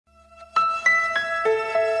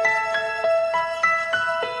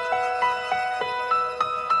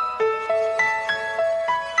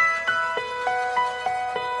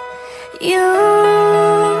You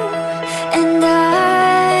and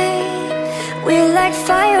I, we're like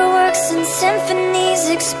fireworks and symphonies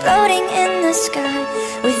exploding in the sky.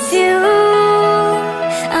 With you,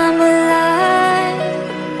 I'm alive.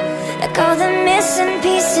 Like all the missing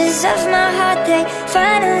pieces of my heart, they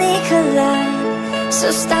finally collide.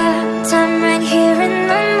 So stop time right here in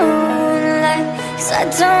the moonlight, 'cause I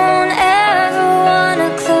don't ever wanna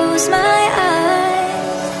close my eyes.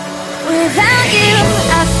 Without you,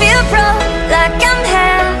 I feel broke, like I'm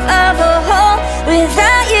half of a whole.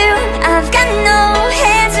 Without you, I've got no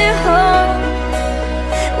hand to hold.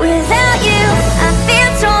 Without you, I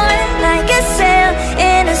feel torn, like a sail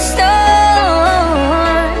in a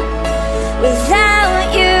storm. Without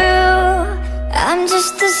you, I'm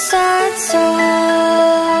just a sad song.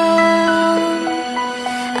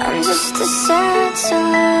 I'm just a sad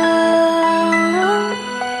song.